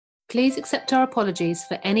Please accept our apologies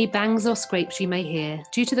for any bangs or scrapes you may hear.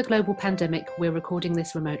 Due to the global pandemic, we're recording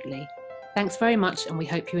this remotely. Thanks very much, and we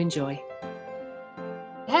hope you enjoy.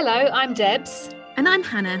 Hello, I'm Debs. And I'm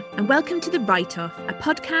Hannah, and welcome to The Write-Off, a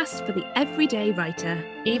podcast for the everyday writer.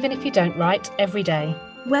 Even if you don't write every day.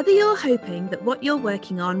 Whether you're hoping that what you're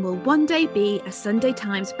working on will one day be a Sunday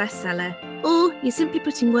Times bestseller, or you're simply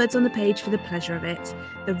putting words on the page for the pleasure of it,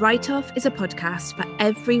 The Write-Off is a podcast for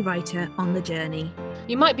every writer on the journey.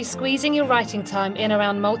 You might be squeezing your writing time in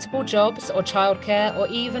around multiple jobs or childcare, or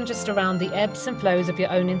even just around the ebbs and flows of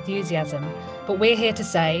your own enthusiasm. But we're here to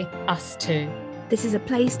say, us too. This is a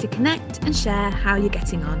place to connect and share how you're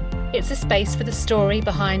getting on. It's a space for the story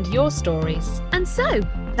behind your stories. And so,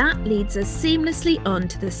 that leads us seamlessly on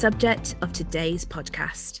to the subject of today's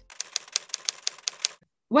podcast.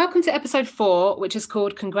 Welcome to episode 4, which is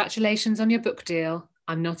called Congratulations on Your Book Deal.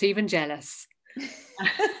 I'm not even jealous.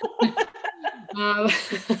 I'm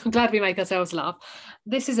glad we make ourselves laugh.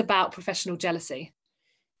 This is about professional jealousy.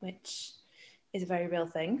 Which is a very real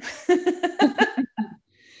thing.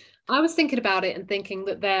 I was thinking about it and thinking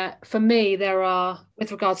that there are,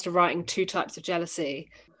 with regards to writing, 2 types of jealousy.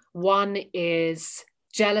 One is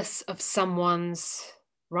jealous of someone's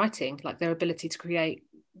writing, like their ability to create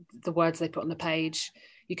the words they put on the page.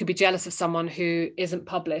 You could be jealous of someone who isn't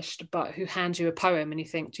published, but who hands you a poem and you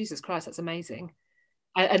think, Jesus Christ, that's amazing.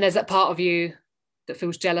 And there's that part of you that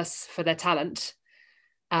feels jealous for their talent.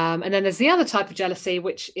 And then there's the other type of jealousy,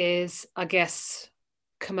 which is, I guess,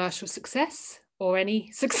 commercial success. Or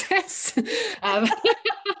any success. I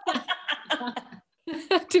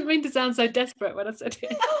didn't mean to sound so desperate when I said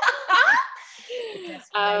it.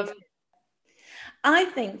 I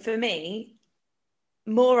think for me,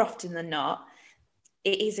 more often than not,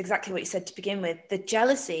 it is exactly what you said to begin with. The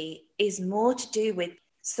jealousy is more to do with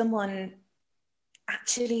someone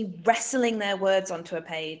actually wrestling their words onto a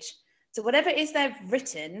page. So whatever it is they've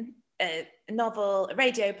written, a novel, a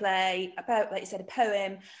radio play, about, like you said, a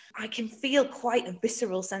poem, I can feel quite a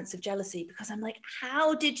visceral sense of jealousy because I'm like,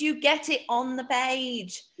 how did you get it on the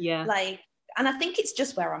page? Yeah. And I think it's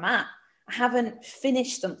just where I'm at. I haven't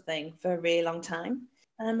finished something for a really long time.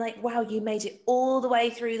 And I'm like, wow, you made it all the way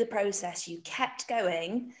through the process. You kept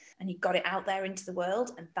going and you got it out there into the world.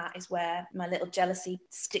 And that is where my little jealousy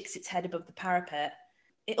sticks its head above the parapet.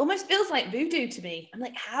 It almost feels like voodoo to me. I'm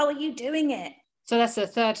like, how are you doing it? So that's a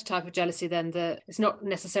third type of jealousy then, that it's not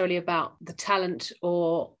necessarily about the talent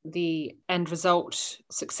or the end result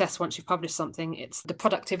success once you've published something, it's the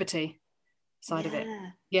productivity side of it.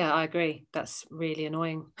 Yeah, I agree. That's really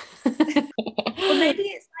annoying. Well, maybe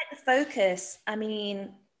it's like the focus. I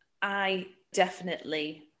mean, I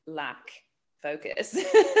definitely lack focus.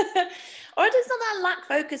 Or it's not that I lack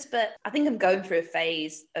focus, but I think I'm going through a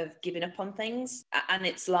phase of giving up on things, and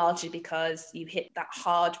it's largely because you hit that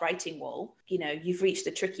hard writing wall. You know, you've reached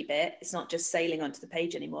the tricky bit. It's not just sailing onto the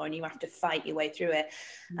page anymore, and you have to fight your way through it.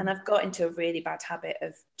 And I've got into a really bad habit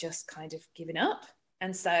of just kind of giving up.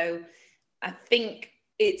 And so I think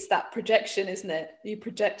it's that projection, isn't it? You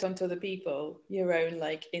project onto other people your own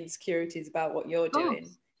like insecurities about what you're doing.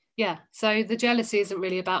 Yeah, so the jealousy isn't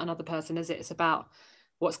really about another person, is it? It's about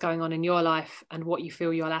what's going on in your life and what you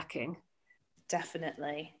feel you're lacking.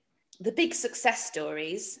 Definitely. The big success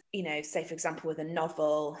stories, you know, say for example with a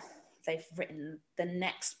novel, they've written the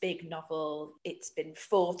next big novel, it's been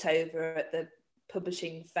fought over at the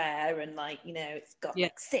publishing fair and like, you know, it's got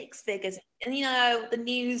like 6 figures, and you know, the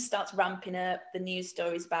news starts ramping up, the news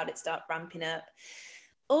stories about it start ramping up.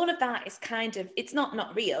 All of that is kind of, it's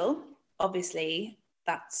not real, obviously.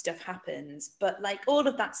 That stuff happens, but like all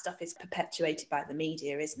of that stuff is perpetuated by the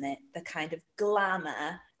media, isn't it? The kind of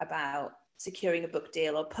glamour about securing a book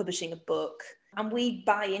deal or publishing a book, and we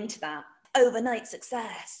buy into that overnight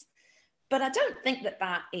success. But I don't think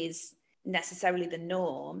that is necessarily the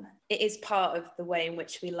norm. It is part of the way in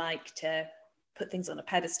which we like to put things on a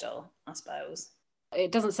pedestal, I suppose.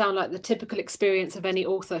 It doesn't sound like the typical experience of any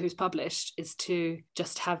author who's published is to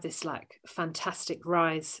just have this like fantastic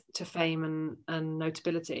rise to fame and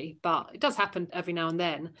notability, but it does happen every now and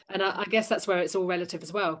then. And I guess that's where it's all relative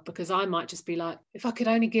as well, because I might just be like, if I could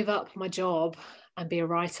only give up my job and be a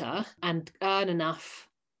writer and earn enough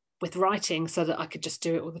with writing so that I could just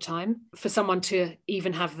do it all the time. For someone to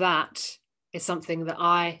even have that is something that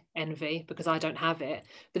I envy because I don't have it.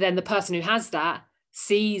 But then the person who has that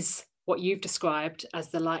sees what you've described as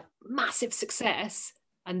the like massive success,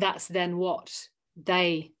 and that's then what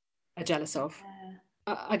they are jealous of.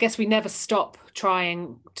 I guess we never stop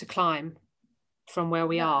trying to climb from where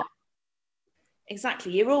we are.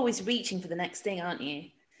 Exactly. You're always reaching for the next thing, aren't you?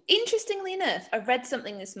 Interestingly enough, I read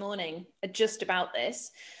something this morning just about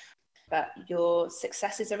this. but your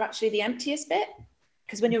successes are actually the emptiest bit.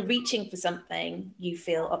 Because when you're reaching for something, you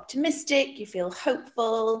feel optimistic, you feel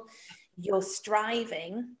hopeful, you're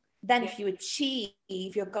striving. Then if you achieve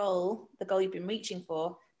your goal, the goal you've been reaching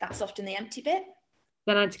for, that's often the empty bit.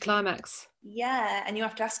 Then anticlimax. Yeah, and you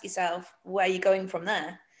have to ask yourself, where are you going from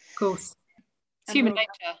there? Of course. It's human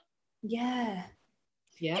nature. Yeah.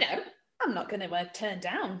 Yeah. You know, I'm not going to turn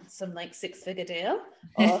down some like 6-figure deal.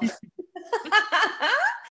 Or...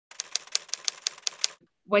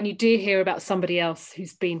 When you do hear about somebody else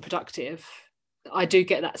who's been productive, I do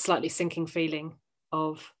get that slightly sinking feeling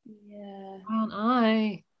of, aren't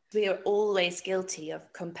I? We are always guilty of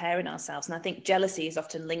comparing ourselves. And I think jealousy is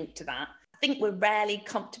often linked to that. I think we're rarely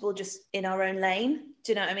comfortable just in our own lane.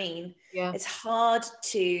 Do you know what I mean? Yeah. It's hard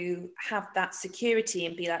to have that security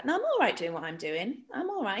and be like, no, I'm all right doing what I'm doing. I'm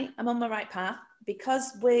all right. I'm on my right path.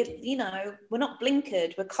 Because we're not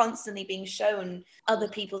blinkered. We're constantly being shown other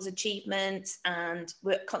people's achievements, and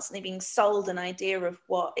we're constantly being sold an idea of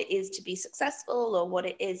what it is to be successful or what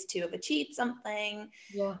it is to have achieved something.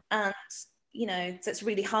 Yeah. And, so it's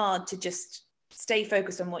really hard to just stay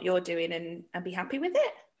focused on what you're doing and be happy with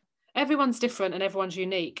it. Everyone's different and everyone's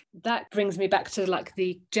unique. That brings me back to like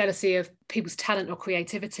the jealousy of people's talent or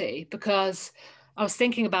creativity, because I was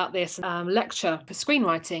thinking about this lecture for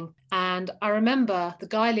screenwriting, and I remember the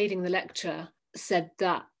guy leading the lecture said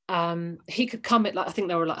that he could come in, like, I think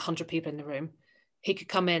there were like 100 people in the room. He could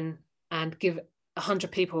come in and give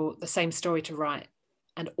 100 people the same story to write,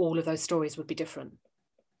 and all of those stories would be different.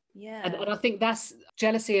 Yeah. And I think that's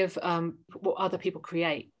jealousy of what other people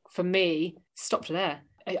create. For me, stopped there.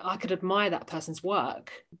 I could admire that person's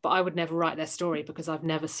work, but I would never write their story because I've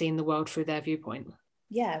never seen the world through their viewpoint.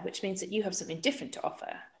 Yeah, which means that you have something different to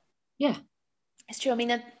offer. Yeah. It's true. I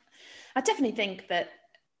mean, I definitely think that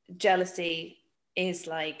jealousy is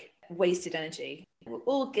like wasted energy. We're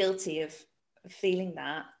all guilty of feeling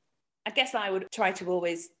that. I guess I would try to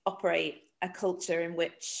always operate a culture in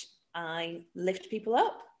which I lift people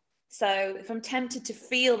up. So if I'm tempted to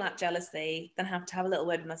feel that jealousy, then I have to have a little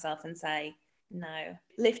word with myself and say, no,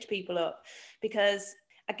 lift people up. Because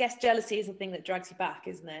I guess jealousy is the thing that drags you back,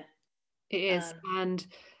 isn't it? It is. And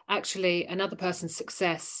actually, another person's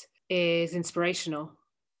success is inspirational.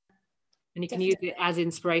 And you can use it as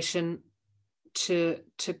inspiration to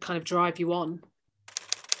kind of drive you on.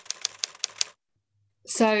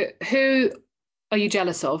 So who are you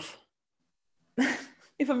jealous of?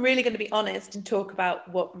 If I'm really going to be honest and talk about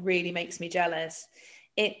what really makes me jealous,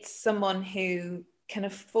 it's someone who can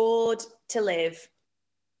afford to live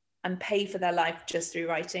and pay for their life just through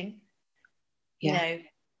writing. Yeah.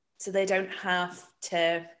 So they don't have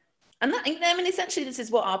to, and that, I mean, essentially this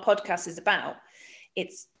is what our podcast is about.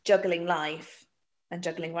 It's juggling life and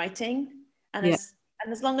juggling writing. And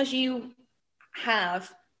as long as you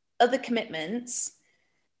have other commitments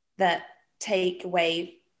that take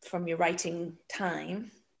away from your writing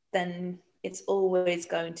time, then it's always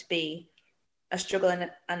going to be a struggle.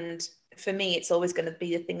 And for me, it's always going to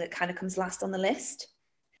be the thing that kind of comes last on the list.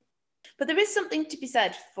 But there is something to be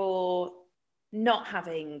said for not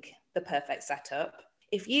having the perfect setup.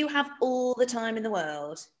 If you have all the time in the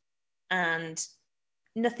world and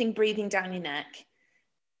nothing breathing down your neck,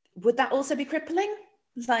 would that also be crippling?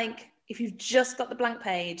 Like, if you've just got the blank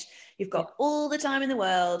page, you've got all the time in the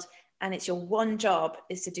world, and it's your one job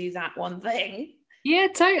is to do that one thing. Yeah,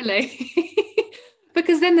 totally.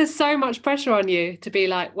 Because then there's so much pressure on you to be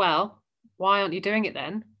like, well, why aren't you doing it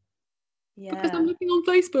then? Yeah. Because I'm looking on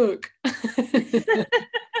Facebook.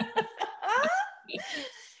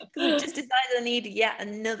 Because I just decided I need yet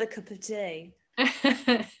another cup of tea.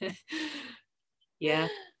 Yeah,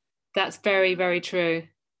 that's very, very true.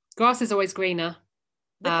 Grass is always greener.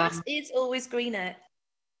 The grass is always greener.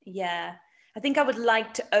 Yeah. I think I would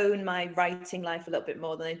like to own my writing life a little bit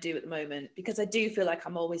more than I do at the moment, because I do feel like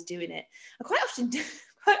I'm always doing it. I quite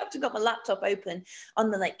often got my laptop open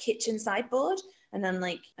on the like kitchen sideboard, and then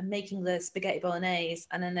like I'm making the spaghetti bolognese,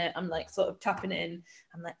 and then I'm like sort of tapping it in.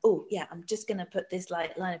 I'm like, oh yeah, I'm just gonna put this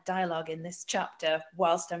like line of dialogue in this chapter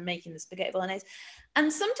whilst I'm making the spaghetti bolognese.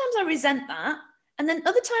 And sometimes I resent that, and then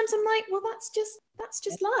other times I'm like, well, that's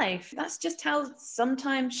just life. That's just how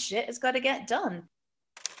sometimes shit has got to get done.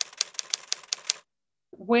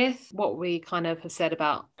 With what we kind of have said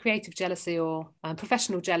about creative jealousy or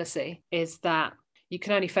professional jealousy, is that you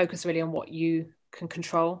can only focus really on what you can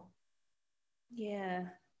control. Yeah.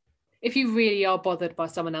 If you really are bothered by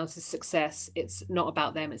someone else's success, it's not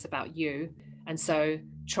about them, it's about you. And so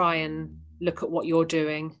try and look at what you're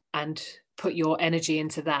doing and put your energy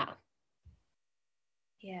into that.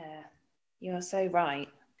 Yeah, you're so right.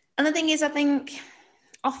 And the thing is, I think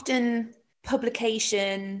often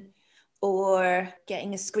publication or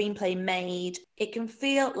getting a screenplay made, it can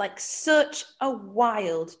feel like such a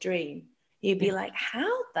wild dream. You'd be like, how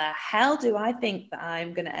the hell do I think that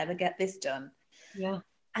I'm going to ever get this done? Yeah.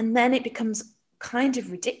 And then it becomes kind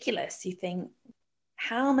of ridiculous. You think,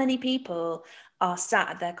 how many people are sat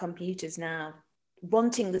at their computers now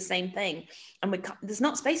wanting the same thing? And there's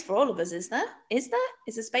not space for all of us, is there? Is there?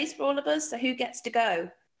 Is there space for all of us? So who gets to go?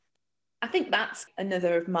 I think that's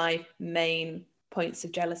another of my main points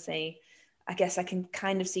of jealousy. I guess I can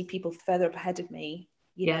kind of see people further up ahead of me,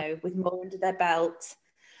 you know, with more under their belt,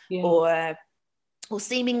 or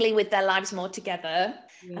seemingly with their lives more together.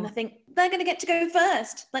 Yeah. And I think they're going to get to go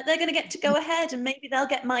first. Like, they're going to get to go ahead, and maybe they'll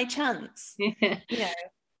get my chance. Yeah. You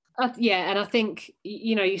know? And I think,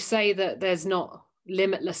 you know, you say that there's not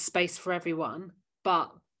limitless space for everyone,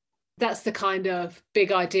 but that's the kind of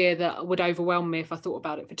big idea that would overwhelm me if I thought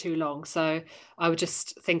about it for too long. So I would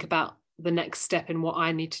just think about the next step in what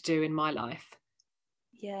I need to do in my life.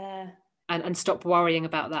 Yeah. And stop worrying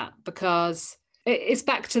about that, because it's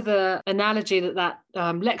back to the analogy that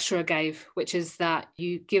lecturer gave, which is that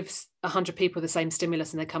you give 100 people the same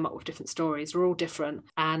stimulus and they come up with different stories. We're all different,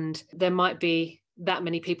 and there might be that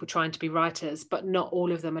many people trying to be writers, but not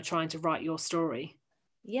all of them are trying to write your story.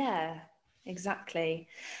 Yeah, exactly.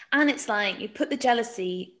 And it's like you put the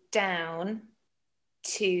jealousy down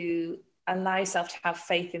to allow yourself to have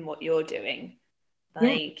faith in what you're doing.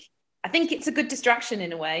 Like, I think it's a good distraction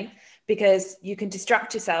in a way, because you can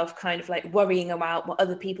distract yourself kind of like worrying about what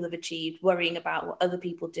other people have achieved, worrying about what other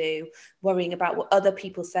people do, worrying about what other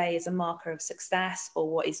people say is a marker of success, or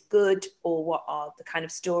what is good, or what are the kind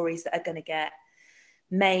of stories that are going to get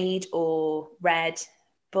made or read.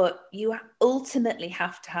 But you ultimately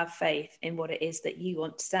have to have faith in what it is that you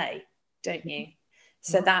want to say, don't you?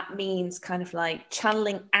 So that means kind of like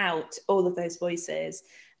channeling out all of those voices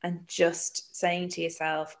and just saying to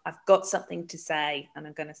yourself, I've got something to say and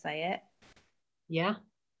I'm going to say it. Yeah.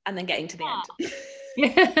 And then getting to the end.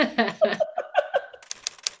 Yeah.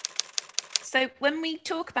 So when we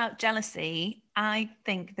talk about jealousy, I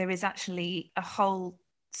think there is actually a whole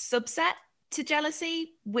subset to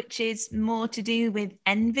jealousy, which is more to do with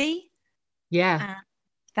envy. Yeah.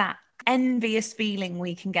 That envious feeling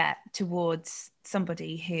we can get towards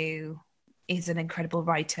somebody who is an incredible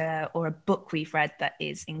writer, or a book we've read that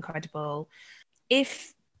is incredible.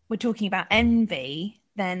 If we're talking about envy,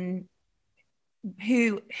 then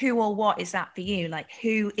who or what is that for you? Like,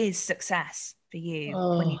 who is success for you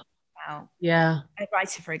when you think about a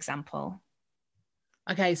writer, for example?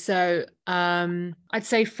 Okay, so I'd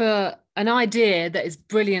say for an idea that is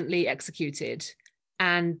brilliantly executed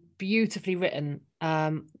and beautifully written,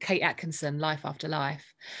 Kate Atkinson, Life After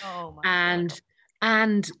Life. Oh my God.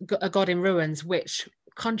 And A God in Ruins, which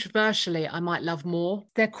controversially I might love more.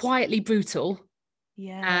 They're quietly brutal,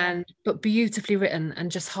 but beautifully written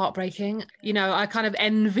and just heartbreaking. You know, I kind of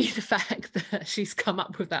envy the fact that she's come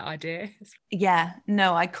up with that idea. Yeah,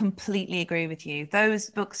 no, I completely agree with you.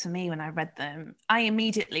 Those books, for me, when I read them, I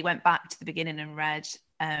immediately went back to the beginning and read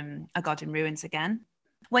A God in Ruins again.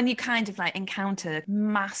 When you kind of like encounter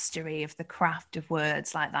mastery of the craft of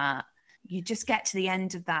words like that, you just get to the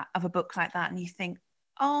end of a book like that and you think,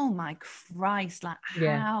 oh my Christ, like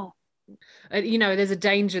how? You know, there's a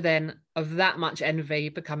danger then of that much envy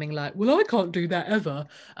becoming like, well, I can't do that ever,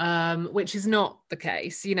 which is not the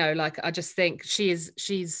case. You know, like, I just think she's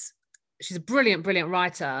a brilliant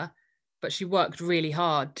writer, but she worked really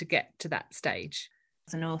hard to get to that stage.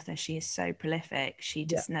 As an author, she is so prolific. She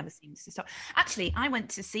just never seems to stop. Actually, I went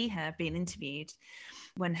to see her being interviewed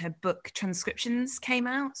when her book Transcriptions came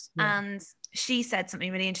out, and she said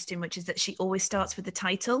something really interesting, which is that she always starts with the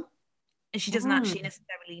title, and she doesn't actually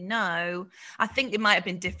necessarily know. I think it might have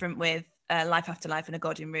been different with Life After Life and A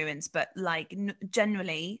God in Ruins, but like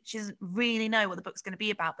generally she doesn't really know what the book's going to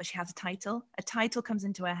be about, but she has a title comes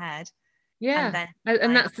into her head, and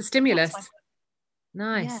that's the stimulus.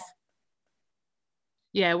 Nice.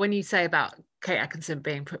 Yeah, when you say about Kate Atkinson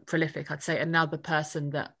being prolific, I'd say another person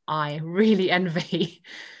that I really envy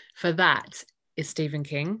for that is Stephen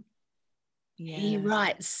King. Yeah. He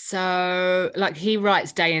writes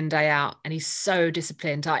day in, day out, and he's so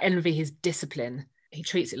disciplined. I envy his discipline. He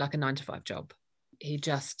treats it like a 9-to-5 job. He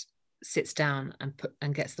just sits down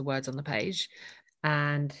and gets the words on the page.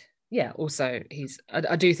 And yeah, also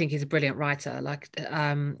I do think he's a brilliant writer. Like,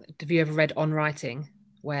 have you ever read On Writing?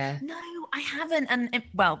 No, I haven't. And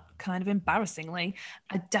kind of embarrassingly,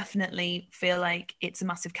 I definitely feel like it's a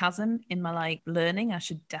massive chasm in my learning. I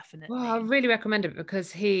should definitely. Well, I really recommend it,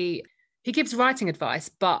 because he gives writing advice,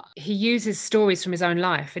 but he uses stories from his own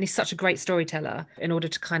life, and he's such a great storyteller in order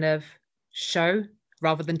to kind of show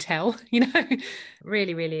rather than tell,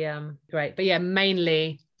 really, really great. But yeah,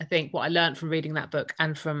 mainly I think what I learned from reading that book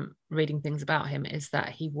and from reading things about him is that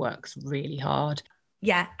he works really hard.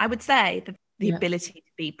 Yeah, I would say the ability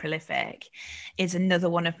to be prolific is another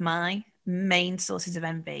one of my main sources of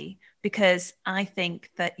envy, because I think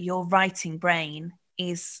that your writing brain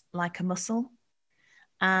is like a muscle.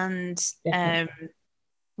 And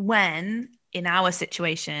when in our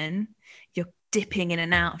situation, you're dipping in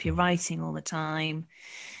and out of your writing all the time,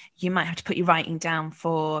 you might have to put your writing down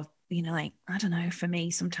for, like, I don't know, for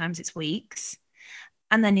me, sometimes it's weeks.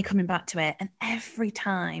 And then you're coming back to it. And every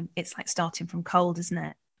time it's like starting from cold, isn't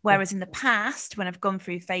it? Whereas in the past, when I've gone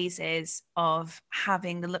through phases of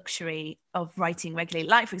having the luxury of writing regularly,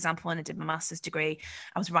 like, for example, when I did my master's degree,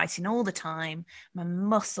 I was writing all the time. My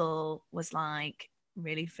muscle was like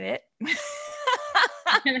really fit.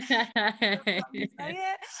 Your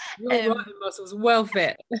writing muscle's well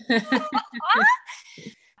fit.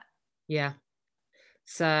 Yeah.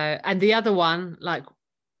 So, and the other one, like,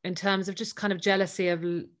 in terms of just kind of jealousy of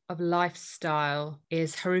lifestyle,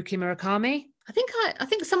 is Haruki Murakami. I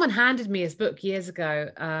think someone handed me his book years ago,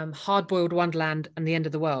 Hard Boiled Wonderland and the End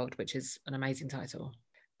of the World, which is an amazing title.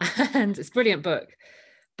 And it's a brilliant book.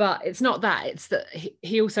 But it's not that. It's that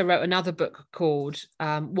he also wrote another book called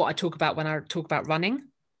What I Talk About When I Talk About Running.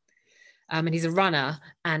 And he's a runner,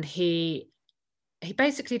 and he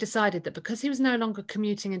basically decided that because he was no longer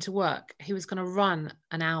commuting into work, he was going to run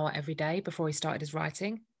an hour every day before he started his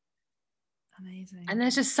writing. Amazing. And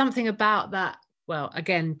there's just something about that, well,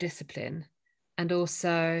 again, discipline, and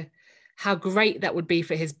also how great that would be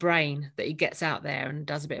for his brain, that he gets out there and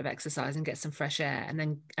does a bit of exercise and gets some fresh air,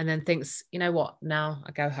 and then thinks, you know what, now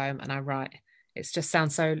I go home and I write. It just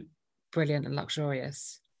sounds so brilliant and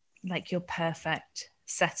luxurious. Like your perfect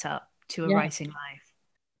setup to a writing life.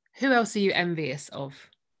 Who else are you envious of?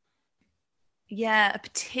 Yeah, a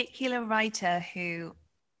particular writer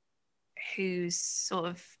whose sort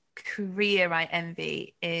of career I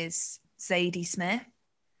envy is Zadie Smith,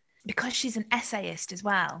 because she's an essayist as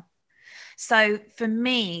well. So for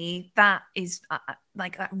me, that is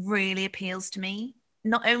that really appeals to me.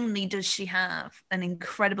 Not only does she have an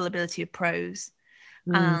incredible ability of prose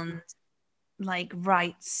and like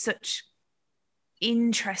write such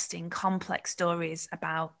interesting, complex stories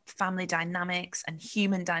about family dynamics and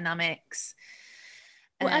human dynamics.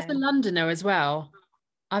 Well, as a Londoner as well,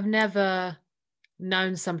 I've never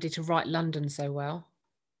known somebody to write London so well.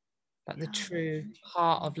 Like the true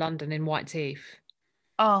heart of London in White Teeth.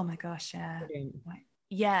 Oh my gosh, yeah. Brilliant.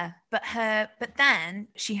 Yeah, but then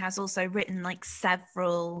she has also written like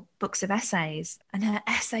several books of essays, and her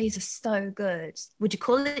essays are so good. Would you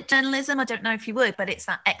call it journalism? I don't know if you would, but it's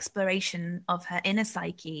that exploration of her inner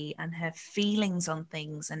psyche and her feelings on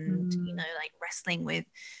things, and like wrestling with.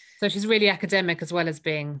 So she's really academic as well as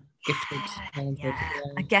being gifted. Yeah.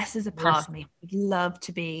 I guess as a part of me, would love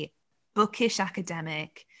to be bookish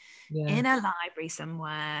academic in a library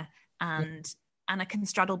somewhere, and I can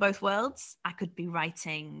straddle both worlds. I could be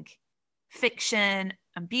writing fiction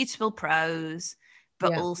and beautiful prose,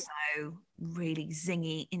 but also really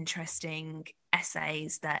zingy, interesting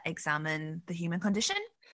essays that examine the human condition.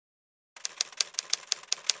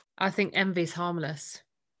 I think envy's harmless.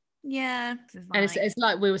 Yeah. And it's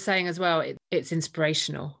like we were saying as well, it's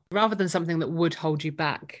inspirational. Rather than something that would hold you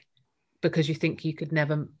back because you think you could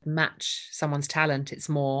never match someone's talent, it's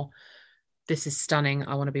more, this is stunning,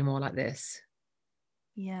 I want to be more like this.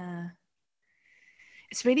 Yeah.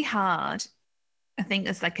 It's really hard. I think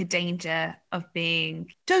there's like a danger of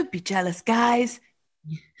being, don't be jealous, guys.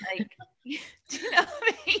 Like, do you know what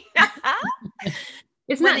I mean?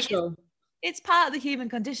 It's natural. It's part of the human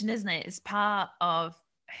condition, isn't it? It's part of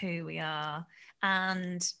who we are.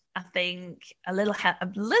 And I think a little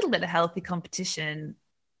bit of healthy competition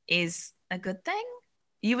is a good thing.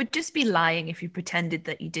 You would just be lying if you pretended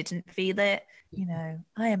that you didn't feel it.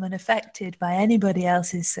 I am unaffected by anybody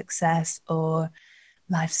else's success or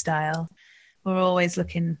lifestyle. We're always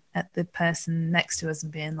looking at the person next to us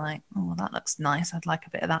and being like, oh, that looks nice. I'd like a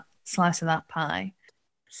bit of that slice of that pie.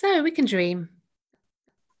 So we can dream.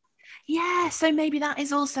 Yeah, so maybe that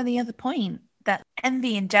is also the other point, that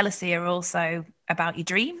envy and jealousy are also about your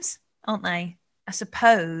dreams, aren't they? I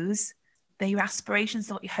suppose they're your aspirations,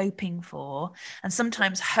 what you're hoping for. And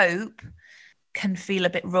sometimes hope can feel a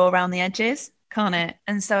bit raw around the edges, can't it?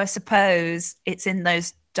 And so I suppose it's in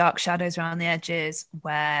those dark shadows around the edges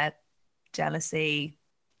where jealousy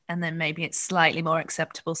and then maybe it's slightly more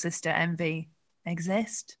acceptable sister envy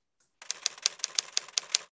exist.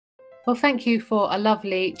 Well, thank you for a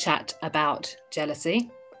lovely chat about jealousy.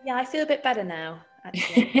 Yeah, I feel a bit better now,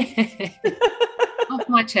 actually. Off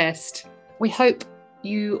my chest. We hope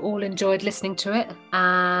you all enjoyed listening to it,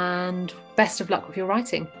 and best of luck with your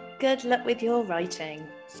writing. Good luck with your writing.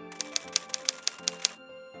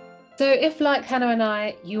 So if, like Hannah and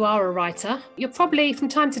I, you are a writer, you're probably from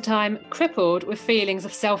time to time crippled with feelings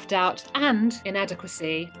of self-doubt and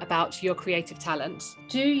inadequacy about your creative talent.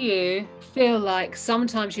 Do you feel like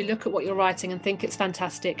sometimes you look at what you're writing and think it's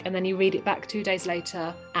fantastic, and then you read it back 2 days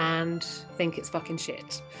later and think it's fucking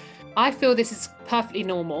shit? I feel this is perfectly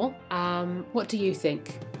normal. What do you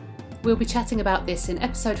think? We'll be chatting about this in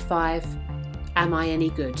episode 5, Am I Any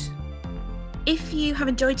Good? If you have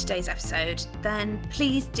enjoyed today's episode, then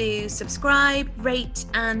please do subscribe, rate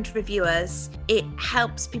and review us. It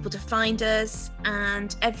helps people to find us,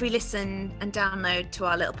 and every listen and download to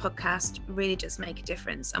our little podcast really does make a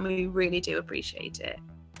difference, and we really do appreciate it.